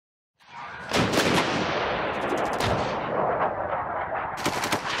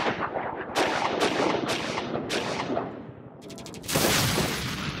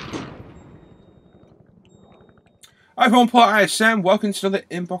everyone, Paul ISM. Welcome to another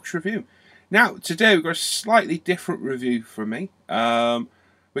inbox review. Now, today we've got a slightly different review from me.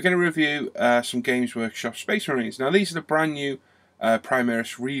 We're going to review some Games Workshop Space Marines. Now, these are the brand new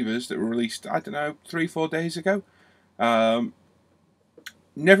Primaris Reivers that were released, I don't know, 3-4 days ago. Never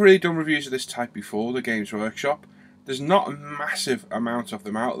really done reviews of this type before, the Games Workshop. There's not a massive amount of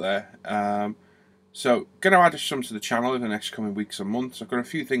them out there. So, going to add some to the channel in the next coming weeks and months. I've got a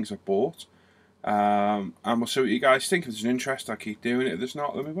few things I've bought. And we'll see what you guys think. If there's an interest, I'll keep doing it. If there's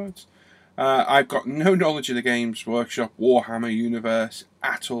not, then we won't. I've got no knowledge of the Games Workshop, Warhammer universe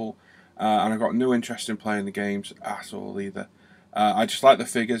at all. And I've got no interest in playing the games at all either. I just like the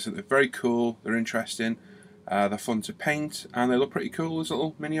figures. They're very cool. They're interesting. They're fun to paint. And they look pretty cool as a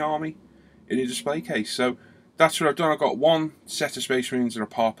little mini army in a display case. So that's what I've done. I've got one set of Space Marines that are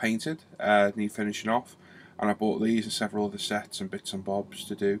par painted. Need finishing off. And I bought these and several other sets and bits and bobs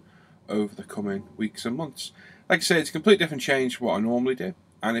to do over the coming weeks and months. Like I say, it's a completely different change from what I normally do,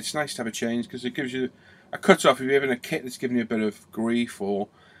 and it's nice to have a change because it gives you a cut off. If you're having a kit that's giving you a bit of grief or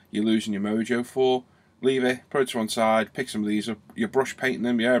you're losing your mojo for, leave it, put it to one side, pick some of these up, you're brush painting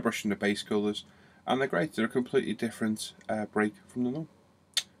them, you're airbrushing the base colours, and they're great. They're a completely different break from the norm.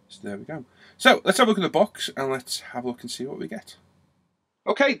 So there we go. So let's have a look at the box and let's have a look and see what we get.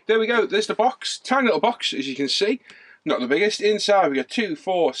 Okay, there we go. There's the box. Tiny little box, as you can see. Not the biggest. Inside we got 2,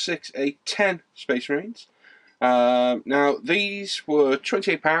 4, 6, 8, 10 Space Marines. Now these were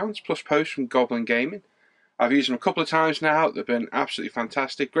 £28 plus post from Goblin Gaming. I've used them a couple of times now. They've been absolutely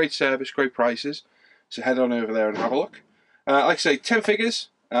fantastic. Great service, great prices. So head on over there and have a look. Like I say, 10 figures.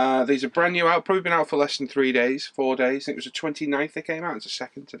 These are brand new out. Probably been out for less than 3 days, 4 days. I think it was the 29th they came out. It's the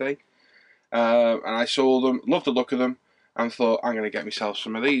 2nd today. And I saw them, loved the look of them, and thought I'm going to get myself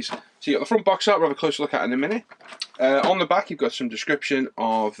some of these. So you got the front box out, we'll have a closer look at in a minute. On the back you've got some description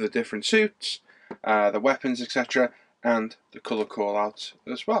of the different suits, the weapons, etc. and the colour call outs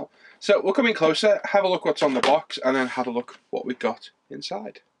as well. So we'll come in closer, have a look what's on the box, and then have a look what we've got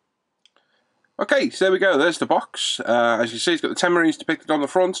inside. Okay, so there we go, there's the box. As you see, it's got the 10 Marines depicted on the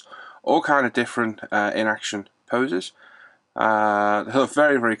front, all kind of different in-action poses. They look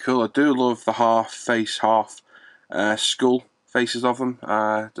very, very cool. I do love the half face, half skull faces of them.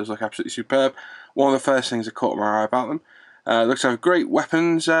 Does look absolutely superb. One of the first things that caught my eye about them. Looks like a great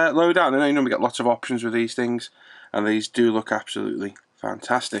weapons loadout. I know you normally get lots of options with these things, and these do look absolutely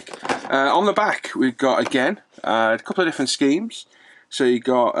fantastic. On the back we've got again a couple of different schemes. So you've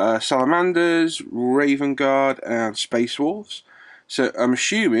got Salamanders, Raven Guard and Space Wolves. So I'm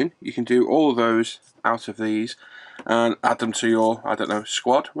assuming you can do all of those out of these and add them to your, I don't know,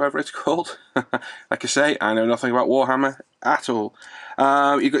 squad, whatever it's called. Like I say, I know nothing about Warhammer at all.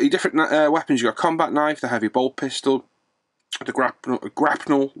 You've got your different weapons. You've got combat knife, the heavy bolt pistol, the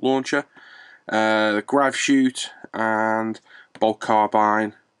grapnel launcher, the grav shoot, and bolt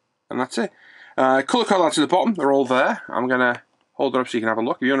carbine, and that's it. Colour call out to the bottom, they're all there. I'm going to hold it up so you can have a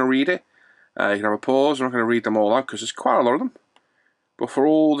look. If you want to read it, you can have a pause. I'm not going to read them all out because there's quite a lot of them. But for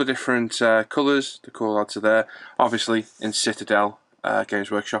all the different colours, the call outs are there. Obviously in Citadel Games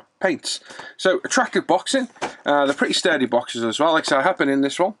Workshop paints. So attractive boxing. They're pretty sturdy boxes as well. Like I said, I have been in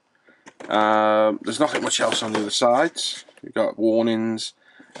this one. There's nothing much else on the other sides. You've got warnings,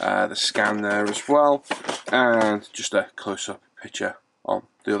 the scan there as well, and just a close-up picture on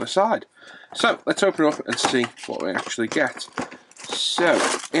the other side. So let's open it up and see what we actually get. So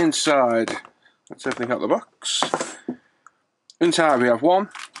inside, let's open up the box. Inside we have 1,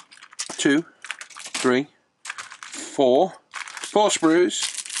 2, 3, 4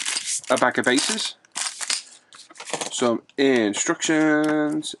 sprues, a bag of bases, some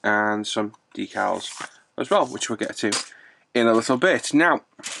instructions and some decals as well, which we'll get to in a little bit. Now,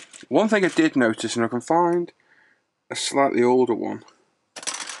 one thing I did notice, and I can find a slightly older one,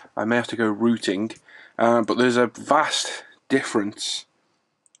 I may have to go rooting, but there's a vast difference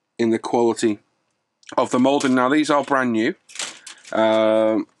in the quality of the moulding. Now these are brand new,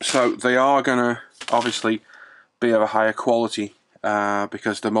 so they are going to obviously be of a higher quality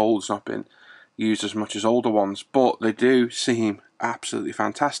because the mould's not been used as much as older ones, but they do seem absolutely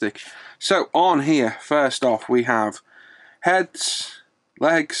fantastic. So on here, first off, we have heads,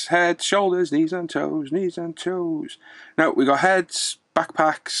 legs, heads, shoulders, knees and toes, knees and toes. Now we got heads,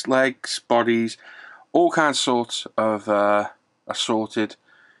 backpacks, legs, bodies, all kinds of sorts of assorted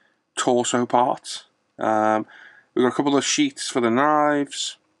torso parts. We've got a couple of sheets for the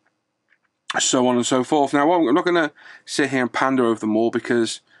knives, so on and so forth. Now I'm not going to sit here and pander over them all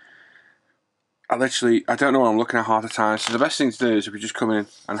because I don't know what I'm looking at half the time. So the best thing to do is if we just come in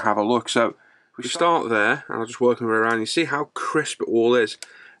and have a look. So we start there, and I'll just work my way around. You see how crisp it all is.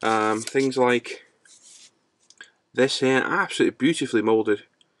 Things like This here, absolutely beautifully moulded.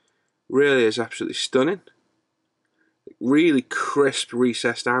 Really is absolutely stunning. Really crisp,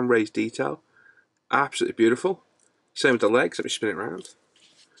 recessed and raised detail. Absolutely beautiful. Same with the legs. Let me spin it around.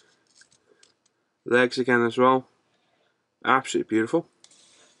 Legs again as well. Absolutely beautiful.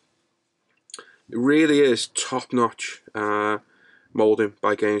 It really is top-notch moulding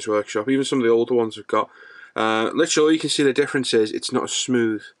by Games Workshop. Even some of the older ones we've got. Literally, all you can see the difference is it's not as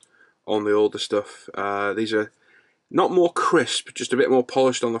smooth on the older stuff. These are not more crisp, just a bit more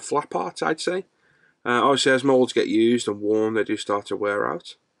polished on the flat parts, I'd say. Obviously, as moulds get used and worn, they do start to wear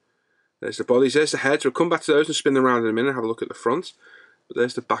out. There's the bodies, there's the heads. We'll come back to those and spin them around in a minute and have a look at the front. But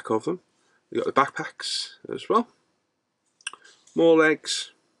there's the back of them. You've got the backpacks as well. More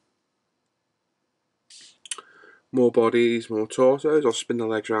legs. More bodies, more torsos. I'll spin the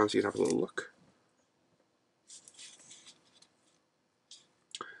legs around so you can have a little look.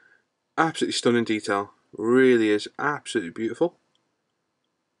 Absolutely stunning detail. Really is absolutely beautiful.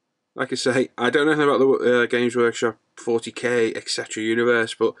 Like I say, I don't know anything about the Games Workshop 40k etc.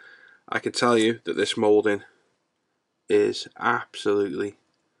 universe, but I can tell you that this moulding is absolutely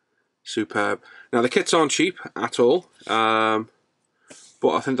superb. Now the kits aren't cheap at all, but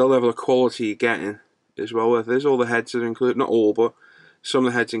I think the level of quality you're getting is well worth it. There's all the heads that are included, not all, but some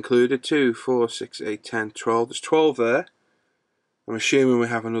of the heads included. 2, 4, 6, 8, 10, 12. There's 12 there. I'm assuming we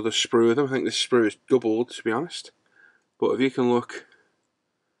have another sprue of them. I think this sprue is doubled, to be honest. But if you can look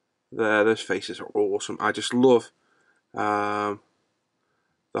there, those faces are awesome. I just love the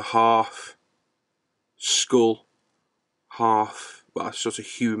half skull, half, well, sort of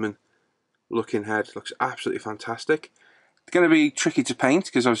human looking head. Looks absolutely fantastic. It's going to be tricky to paint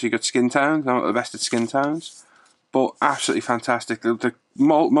because obviously you've got skin tones, not the best at skin tones, but absolutely fantastic. The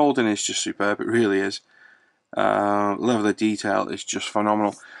moulding is just superb, it really is. Level of detail is just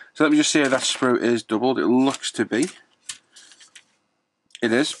phenomenal. So let me just see if that sprue is doubled. It looks to be.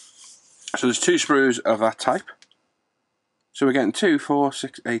 It is. So there's 2 sprues of that type. So we're getting 2, 4,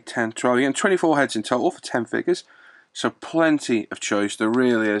 6, 8, 10, 12. We're getting 24 heads in total for 10 figures. So plenty of choice. There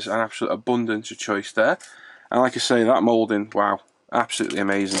really is an absolute abundance of choice there. And like I say, that moulding, wow, absolutely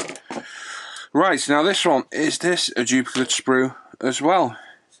amazing. Right, now this one, is this a duplicate sprue as well?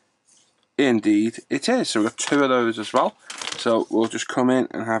 Indeed it is. So we've got 2 of those as well. So we'll just come in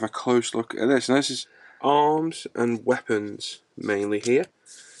and have a close look at this. And this is arms and weapons mainly here.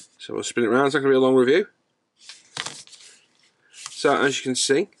 So we'll spin it around. It's not going to be a long review. So as you can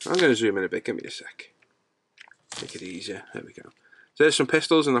see, I'm going to zoom in a bit. Give me a sec. Make it easier. There we go. So there's some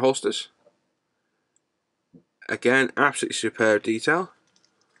pistols in the holsters. Again, absolutely superb detail.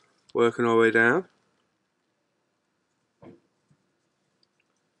 Working our way down.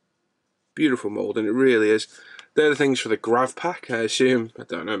 Beautiful moulding, it really is. They're the things for the grav pack, I assume. I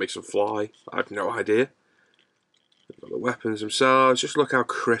don't know, makes them fly. I have no idea. Got the weapons themselves. Just look how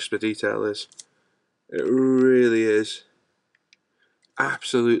crisp the detail is. It really is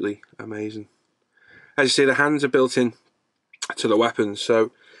absolutely amazing. As you see, the hands are built in to the weapons.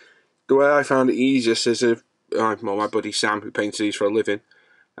 So the way I found it easiest is if well, my buddy Sam, who paints these for a living,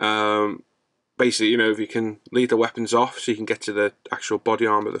 basically, you know, if you can leave the weapons off so you can get to the actual body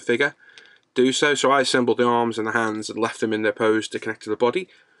arm of the figure, do so. So I assembled the arms and the hands and left them in their pose to connect to the body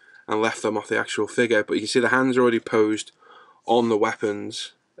and left them off the actual figure. But you can see the hands are already posed on the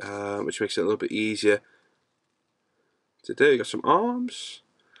weapons, which makes it a little bit easier to do. You've got some arms,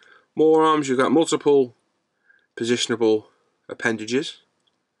 more arms, you've got multiple positionable appendages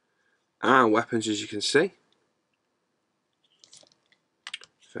and weapons, as you can see.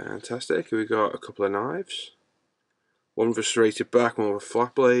 Fantastic. We've got a couple of knives, one with a serrated back, one with a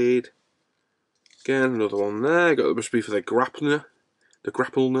flat blade. Again, another one there. Got the must be for the grappler,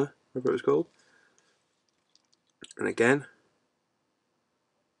 whatever it was called. And again,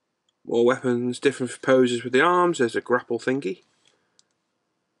 more weapons, different poses with the arms. There's a grapple thingy.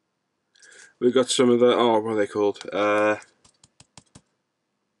 We've got some of the, oh, what are they called? I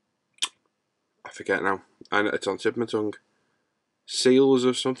forget now. I know it's on tip of my tongue. Seals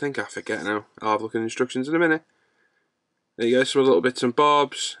or something, I forget now. I'll have a look at instructions in a minute. There you go, some little bits and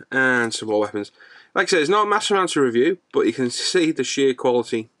bobs, and some more weapons. Like I said, it's not a massive amount to review, but you can see the sheer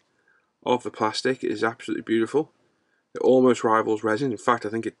quality of the plastic. It is absolutely beautiful. It almost rivals resin. In fact, I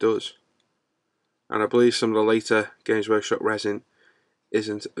think it does. And I believe some of the later Games Workshop resin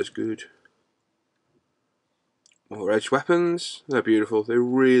isn't as good. More edged weapons. They're beautiful. They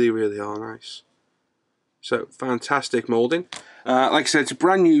really, really are nice. So, fantastic moulding. Like I said, it's a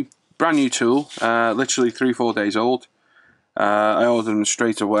brand new tool. Literally 3-4 days old. I ordered them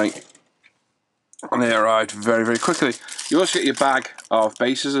straight away. And they arrived very, very quickly. You also get your bag of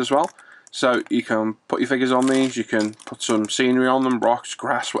bases as well. So you can put your figures on these, you can put some scenery on them, rocks,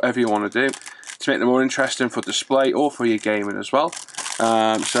 grass, whatever you want to do to make them more interesting for display or for your gaming as well.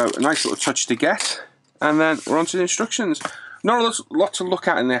 So a nice little touch to get. And then we're on to the instructions. Not a lot to look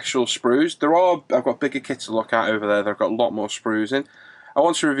at in the actual sprues. I've got bigger kits to look at over there. They've got a lot more sprues in. I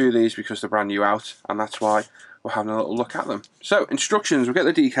want to review these because they're brand new out, and that's why we're having a little look at them. So instructions, we'll get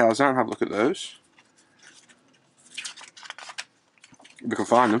the decals out and have a look at those. If we can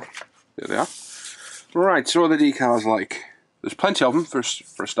find them. There they are. Right, so what are the decals like? There's plenty of them for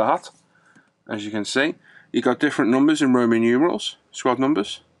a start. As you can see, you've got different numbers in Roman numerals, squad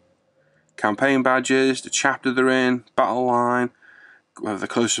numbers, campaign badges, the chapter they're in, battle line, whether they're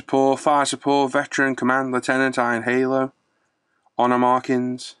close support, fire support, veteran, command, lieutenant, iron halo, honour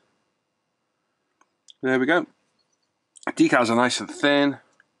markings. There we go. Decals are nice and thin.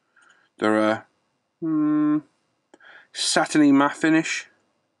 They're a satiny matte finish.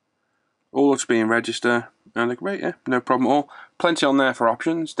 All looks being register. And they're great, yeah, no problem at all. Plenty on there for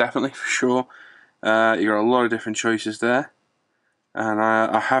options, definitely, for sure. You got a lot of different choices there. And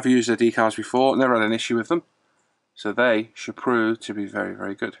I have used the decals before, never had an issue with them. So they should prove to be very,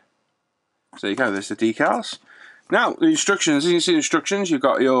 very good. So there you go, there's the decals. Now, the instructions, as you can see the instructions, you've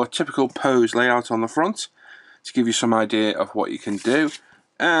got your typical pose layout on the front to give you some idea of what you can do.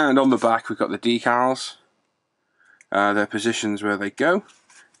 And on the back, we've got the decals, their positions where they go,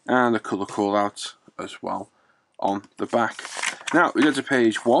 and the colour call-out as well on the back. Now, we go to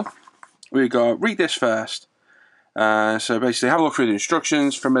page 1. We go, read this first. So basically, have a look through the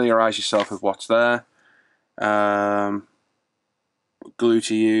instructions, familiarise yourself with what's there. Glue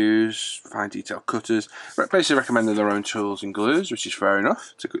to use, fine detail cutters. Basically recommended their own tools and glues, which is fair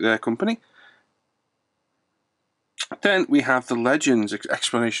enough to their company. Then we have the legends,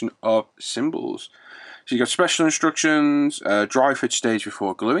 explanation of symbols. So you've got special instructions, dry fit stage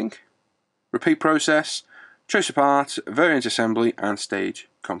before gluing, repeat process, choice of part, variant assembly, and stage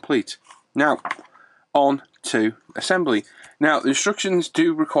complete. Now, on to assembly. Now, the instructions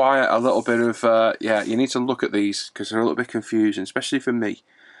do require a little bit of, you need to look at these because they're a little bit confusing, especially for me.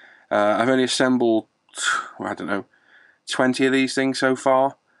 I've only assembled, I don't know, 20 of these things so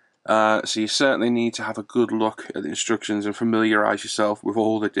far. So you certainly need to have a good look at the instructions and familiarise yourself with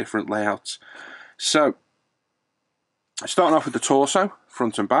all the different layouts. So, starting off with the torso,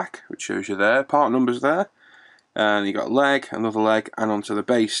 front and back, which shows you there, part numbers there. And you've got leg, another leg, and onto the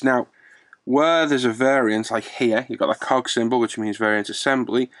base. Now, where there's a variant, like here, you've got that cog symbol, which means variant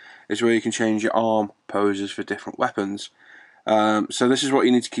assembly, is where you can change your arm poses for different weapons. So this is what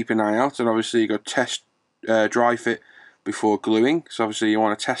you need to keep an eye out, and obviously you've got test dry fit before gluing, so obviously you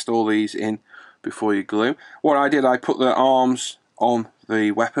want to test all these in before you glue. What I did, I put the arms on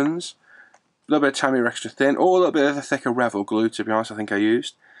the weapons, a little bit of Tamir extra thin, or a little bit of the thicker Revel glue, to be honest, I think I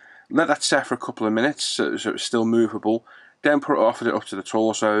used. Let that set for a couple of minutes so it's still movable. Then offered it up to the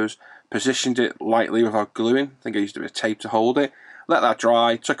torsos, positioned it lightly without gluing. I think I used a bit of tape to hold it. Let that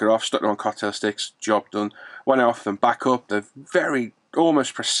dry, took it off, stuck it on cocktail sticks, job done. Went off them back up, they're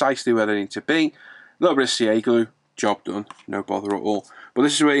almost precisely where they need to be. A little bit of CA glue, job done, no bother at all. But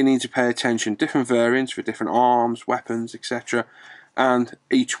this is where you need to pay attention. Different variants for different arms, weapons, etc. And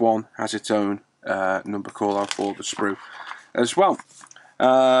each one has its own number call out for the sprue as well.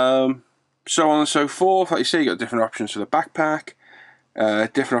 So on and so forth. Like you see, you got different options for the backpack,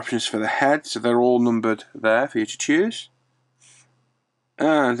 different options for the head, so they're all numbered there for you to choose.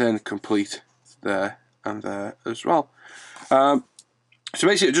 And then complete there and there as well. So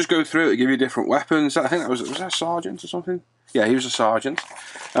basically, just go through it, give you different weapons. I think was that a sergeant or something? Yeah, he was a sergeant.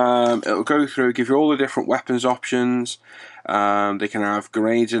 It'll go through, give you all the different weapons options. They can have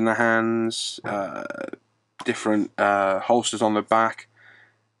grenades in the hands, different holsters on the back.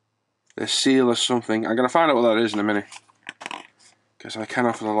 The seal or something. I'm going to find out what that is in a minute, because I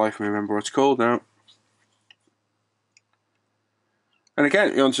cannot for the life of me remember what it's called now. And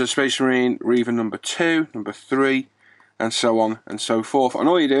again, you're onto Space Marine Reaver number 2, number 3, and so on and so forth. And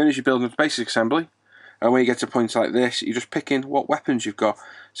all you're doing is you're building a basic assembly. And when you get to points like this, you're just picking what weapons you've got.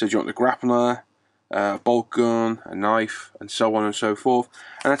 So do you want the grappler, a bolt gun, a knife, and so on and so forth.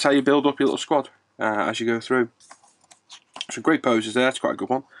 And that's how you build up your little squad as you go through. Some great poses there, it's quite a good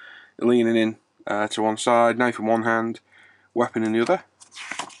one. Leaning in to one side, knife in one hand, weapon in the other.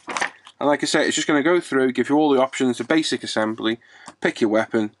 And like I said, it's just going to go through, give you all the options, the basic assembly, pick your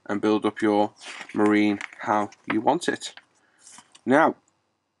weapon, and build up your Marine how you want it. Now,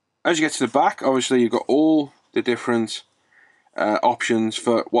 as you get to the back, obviously you've got all the different options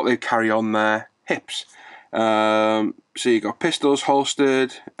for what they carry on their hips. So you've got pistols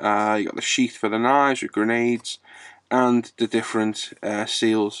holstered, you've got the sheath for the knives with grenades, and the different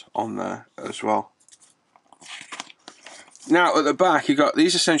seals on there as well. Now at the back you've got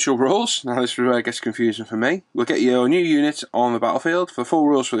these essential rules. Now this is where it gets confusing for me. We'll get your new unit on the battlefield. For full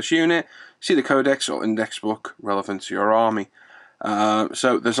rules for this unit, see the codex or index book relevant to your army.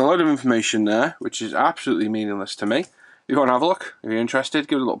 So there's a lot of information there, which is absolutely meaningless to me. If you want to have a look, if you're interested,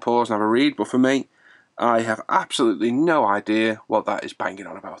 give it a little pause and have a read. But for me, I have absolutely no idea what that is banging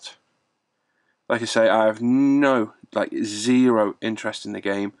on about. Like I say, I have zero interest in the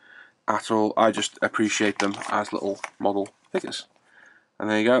game at all. I just appreciate them as little model figures. And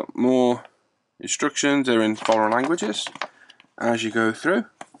there you go, more instructions. They're in foreign languages as you go through.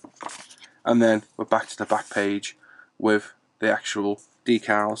 And then we're back to the back page with the actual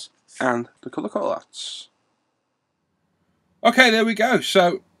decals and the colour callouts. Okay, there we go.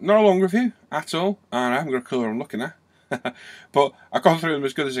 So, not a long review at all, and I haven't got a colour I'm looking at. But I've gone through them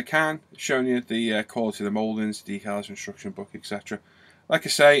as good as I can, showing you the quality of the mouldings, the decals, instruction book, etc. Like I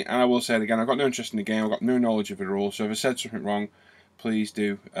say, and I will say it again, I've got no interest in the game, I've got no knowledge of it at all, so if I said something wrong, please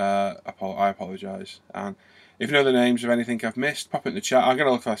do, I apologise. And if you know the names of anything I've missed, pop it in the chat. I'm going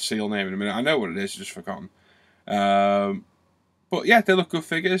to look for that seal name in a minute. I know what it is, I've just forgotten. But yeah, they look good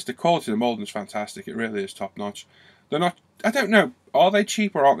figures. The quality of the moulding is fantastic, it really is top notch. They're not, I don't know, are they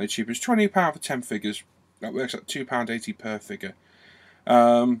cheap or aren't they cheap? It's £20 for 10 figures. That works at £2.80 per figure.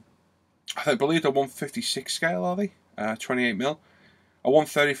 I believe they're 156 scale, are they? 28mm. A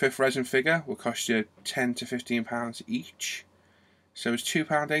 1/35 resin figure will cost you £10 to £15 each. So is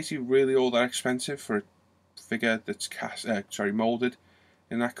 £2.80 really all that expensive for a figure that's moulded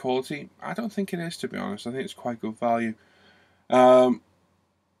in that quality? I don't think it is, to be honest. I think it's quite good value.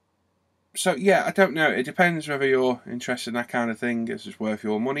 So yeah, I don't know. It depends whether you're interested in that kind of thing, if it's worth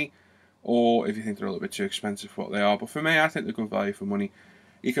your money, or if you think they're a little bit too expensive for what they are. But for me, I think they're good value for money.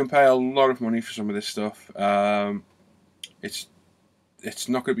 You can pay a lot of money for some of this stuff. It's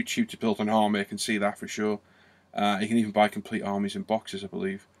not going to be cheap to build an army, I can see that for sure. You can even buy complete armies in boxes, I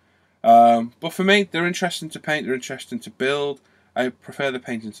believe. But for me, they're interesting to paint, they're interesting to build. I prefer the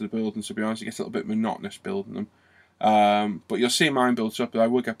painting to the building, to be honest. It gets a little bit monotonous building them. But you'll see mine builds up, but I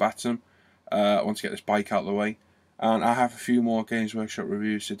will get back to them. I want to get this bike out of the way. And I have a few more Games Workshop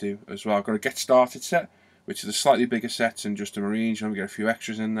reviews to do as well. I've got a Get Started set, which is a slightly bigger set than just the Marines. You want to get a few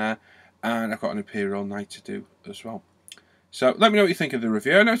extras in there. And I've got an Imperial Knight to do as well. So let me know what you think of the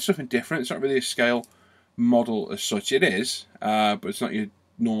review. I know it's something different. It's not really a scale model as such. It is, but it's not your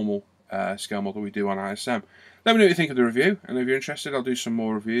normal scale model we do on ISM. Let me know what you think of the review. And if you're interested, I'll do some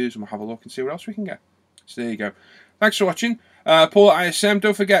more reviews and we'll have a look and see what else we can get. So there you go. Thanks for watching. Paul at ISM.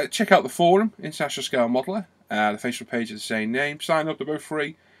 Don't forget to check out the forum, International Scale Modeler. The Facebook page is the same name. Sign up, they're both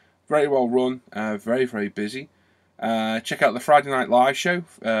free. Very well run. Very, very busy. Check out the Friday Night Live show.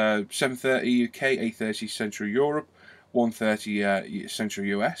 7:30 UK, 8:30 Central Europe, 1:30 Central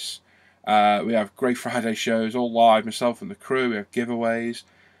US. We have great Friday shows, all live, myself and the crew. We have giveaways,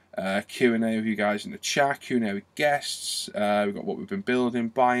 Q&A with you guys in the chat, Q&A with guests. We've got what we've been building,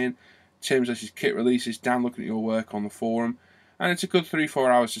 buying. Tim's his kit releases, Dan looking at your work on the forum. And it's a good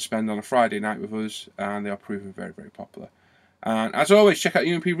 3-4 hours to spend on a Friday night with us, and they are proving very, very popular. And as always, check out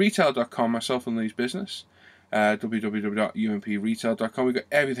umpretail.com, myself and Lee's business. www.umpretail.com. We've got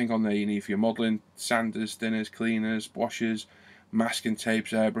everything on there you need for your modelling: sanders, thinners, cleaners, washes, masking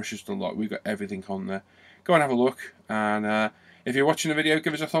tapes, airbrushes, the lot. We've got everything on there. Go and have a look. And if you're watching the video,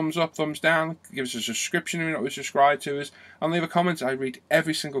 give us a thumbs up, thumbs down, give us a subscription if you're not subscribed to us, and leave a comment. I read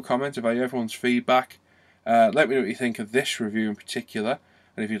every single comment about everyone's feedback. Let me know what you think of this review in particular,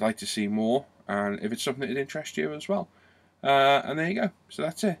 and if you'd like to see more, and if it's something that would interest you as well. And there you go. So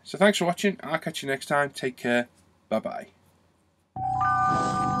that's it. So thanks for watching. I'll catch you next time. Take care. Bye-bye.